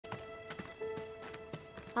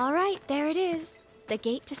All right, there it is. The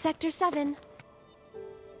gate to Sector 7.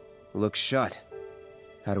 Looks shut.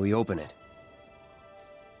 How do we open it?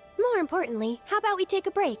 More importantly, how about we take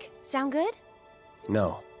a break? Sound good?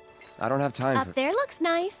 No. I don't have time for... Up there looks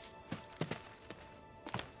nice.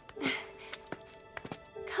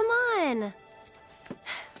 Come on.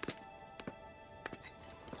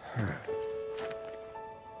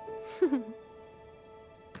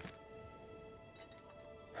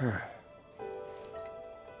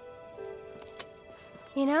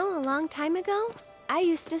 You know, a long time ago, I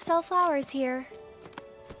used to sell flowers here.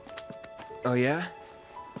 Oh, yeah?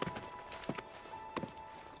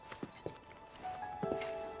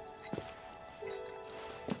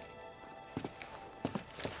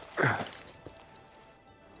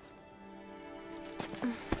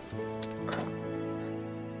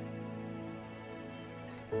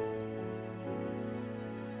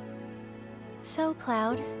 So,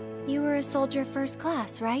 Cloud, you were a soldier first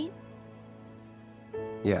class, right?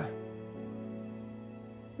 Yeah.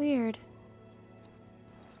 Weird.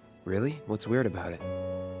 Really? What's weird about it?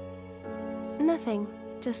 Nothing.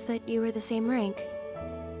 Just that you were the same rank.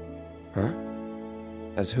 Huh?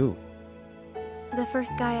 As who? The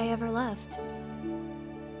first guy I ever loved.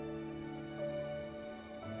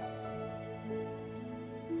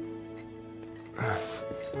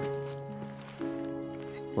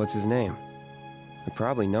 What's his name? I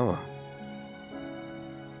probably know him.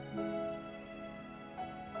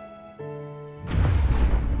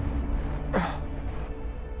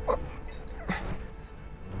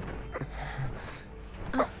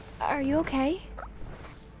 Are you okay?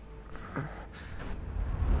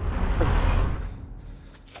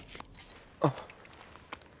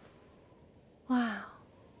 Wow.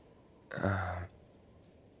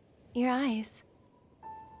 Your eyes.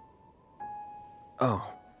 Oh.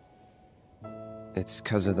 It's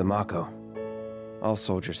 'cause of the Mako. All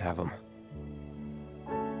soldiers have them.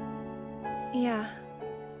 Yeah,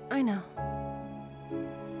 I know.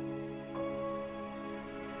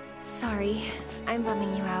 Sorry, I'm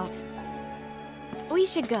bumming you out. We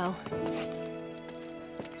should go.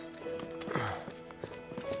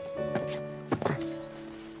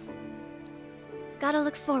 Gotta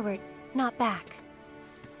look forward, not back.